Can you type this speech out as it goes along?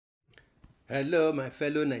Hello, my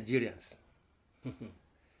fellow Nigerians.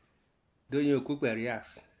 Doyin Okupe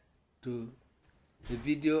reacts to the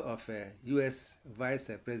video of U.S.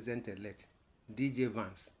 Vice President-elect DJ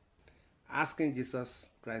Vance asking Jesus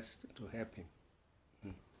Christ to help him.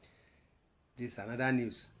 This is another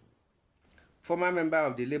news. Former member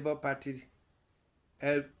of the Labour Party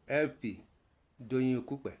LP, Doyin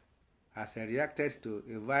Okupe, has reacted to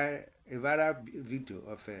a viral video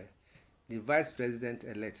of the Vice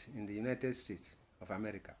President-elect in the United States of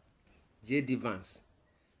America, J.D. Vance,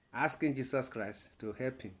 asking Jesus Christ to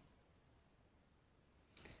help him.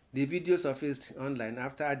 The video surfaced online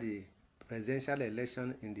after the presidential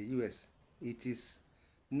election in the US. It is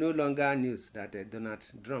no longer news that Donald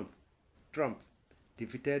Trump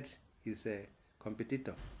defeated his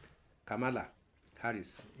competitor, Kamala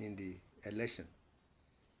Harris, in the election.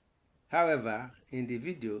 However, in the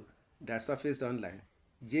video that surfaced online,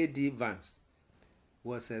 J.D. Vance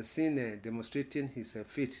was seen demonstrating his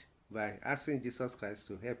faith by asking Jesus Christ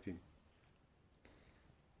to help him.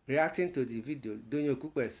 Reacting to the video, Doyin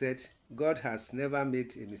Okupe said God has never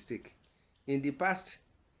made a mistake. In the past,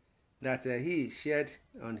 that he shared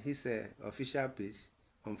on his official page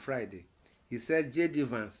on Friday, he said J.D.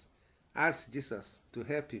 Vance asked Jesus to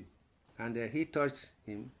help him, and he touched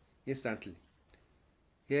him instantly.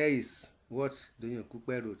 Here is what Doyin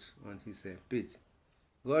Okupe wrote on his page.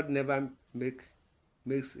 God never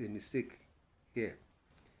makes a mistake here.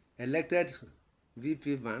 Elected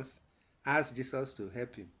VP Vance asked Jesus to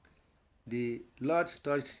help him. The Lord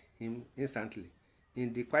touched him instantly.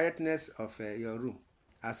 In the quietness of your room,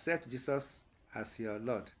 accept Jesus as your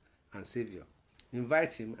Lord and Savior.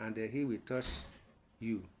 Invite him and he will touch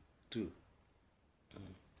you too.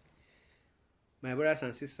 My brothers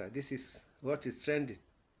and sisters, this is what is trending.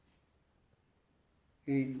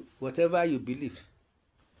 In whatever you believe,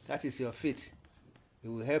 that is your faith. It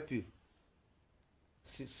will help you.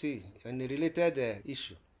 See, on a related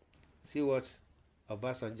issue, see what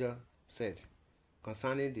Obasanjo said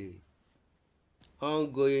concerning the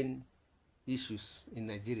ongoing issues in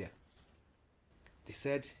Nigeria. They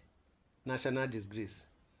said, national disgrace.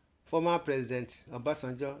 Former President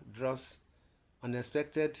Obasanjo drops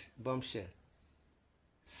unexpected bombshell.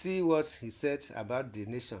 See what he said about the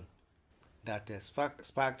nation that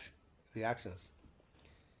sparked reactions.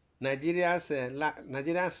 Nigeria's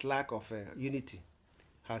lack of unity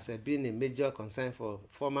has been a major concern for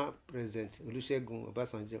former President Olusegun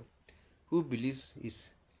Obasanjo, who believes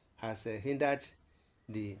it has hindered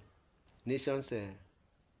the nation's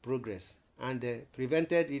progress and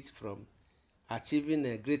prevented it from achieving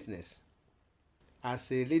greatness.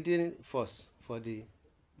 As a leading force for the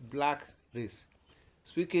black race,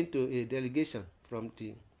 speaking to a delegation from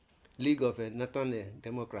the League of Northern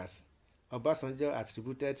Democrats, Obasanjo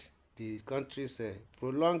attributed the country's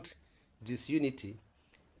prolonged disunity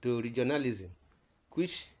to regionalism,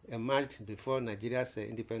 which emerged before Nigeria's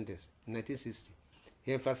independence in 1960.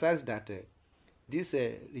 He emphasized that this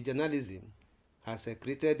regionalism has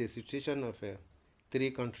created a situation of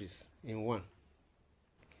three countries in one.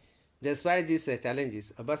 Despite these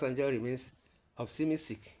challenges, Obasanjo remains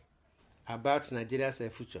optimistic about Nigeria's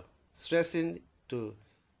future, stressing the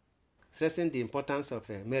importance of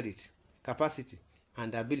merit, capacity,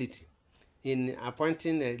 and ability in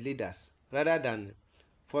appointing leaders rather than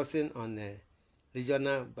forcing on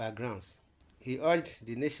regional backgrounds. He urged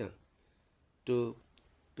the nation to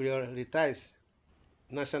prioritize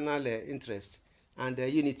national interest and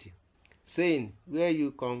unity, saying where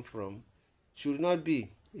you come from should not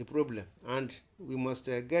be a problem and we must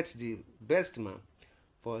get the best man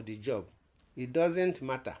for the job. It doesn't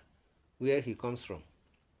matter where he comes from.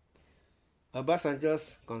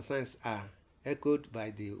 Obasanjo's concerns are echoed by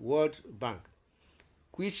the World Bank,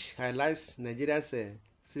 which highlights Nigeria's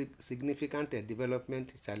significant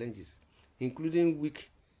development challenges, including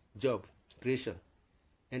weak job creation,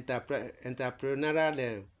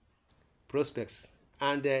 entrepreneurial prospects,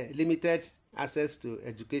 and limited access to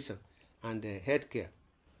education and healthcare.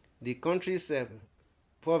 The country's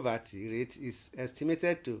poverty rate is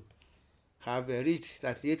estimated to have reached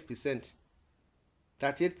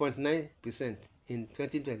 38.9% in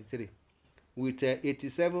 2023, with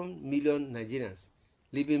 87 million Nigerians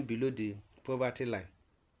living below the poverty line.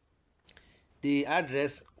 To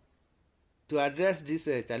address these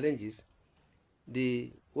challenges,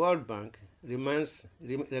 the World Bank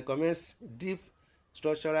recommends deep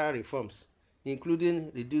structural reforms,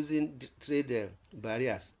 including reducing trade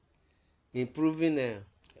barriers, improving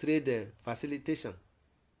trade facilitation,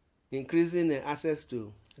 increasing access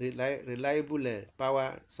to reliable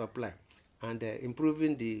power supply, and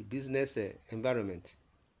improving the business environment.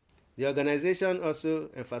 The organization also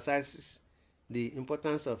emphasizes the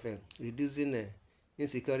importance of reducing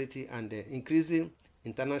insecurity and increasing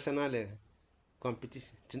international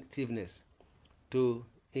competitiveness to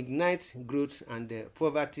ignite growth and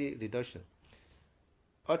poverty reduction.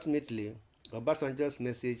 Ultimately, Obasanjo's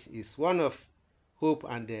message is one of hope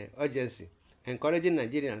and urgency, encouraging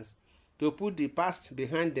Nigerians to put the past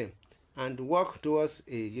behind them and work towards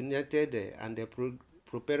a united and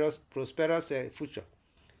prosperous future.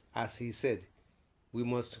 As he said, we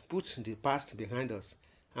must put the past behind us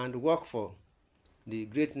and work for the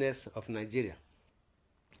greatness of Nigeria.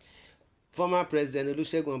 Former President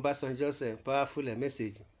Olusegun Obasanjo's powerful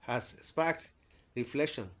message has sparked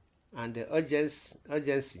reflection and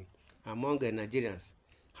urgency among Nigerians,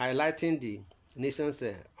 highlighting the nation's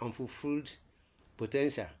unfulfilled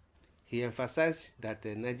potential. He emphasized that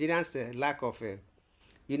Nigerians' lack of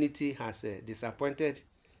unity has disappointed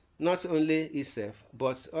not only itself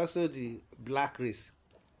but also the black race,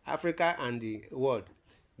 Africa, and the world.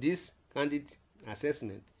 This candid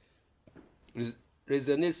assessment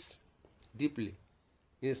resonates deeply,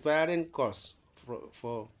 inspiring cause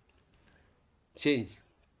for change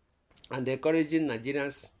and encouraging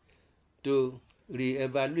Nigerians to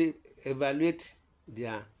evaluate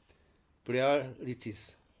their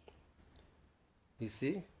priorities. You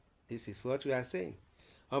see, this is what we are saying.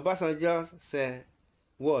 Obasanjo's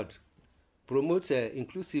word promotes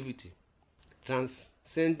inclusivity,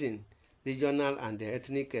 transcending regional and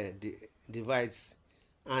ethnic divides,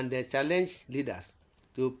 and challenge leaders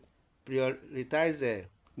to prioritize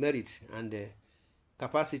merit and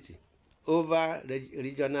capacity over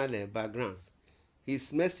regional backgrounds.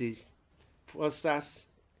 His message fosters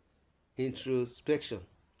introspection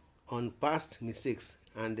on past mistakes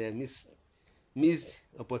and missed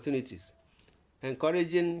opportunities,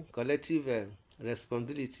 encouraging collective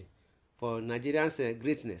responsibility for Nigerians'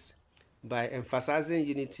 greatness by emphasizing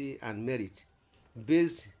unity and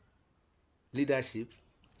merit-based leadership.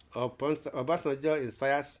 Obasanjo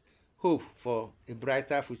inspires hope for a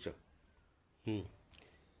brighter future.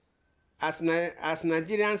 As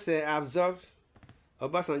Nigerians absorb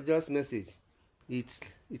Obasanjo's message,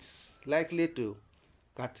 it's likely to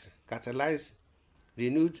catalyze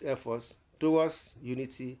renewed efforts towards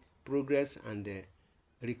unity, progress, and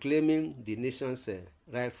reclaiming the nation's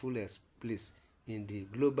rightful place in the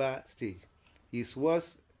global stage. His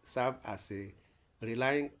words serve as a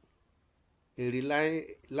rallying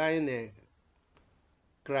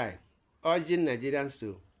cry, urging Nigerians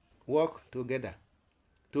to work together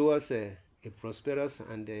towards a prosperous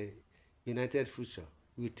and united future.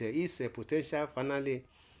 With its potential finally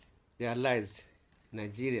realized,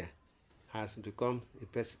 Nigeria has become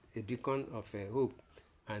a beacon of hope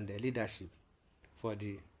and leadership for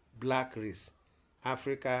the black race,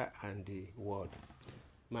 Africa, and the world.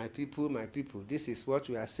 My people, this is what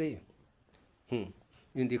we are saying. In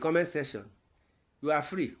the comment section, you are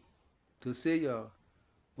free to say your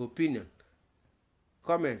opinion,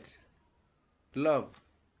 comment, love,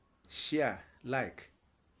 share, like,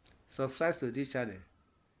 subscribe to this channel.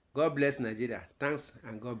 God bless Nigeria. Thanks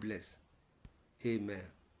and God bless. Amen.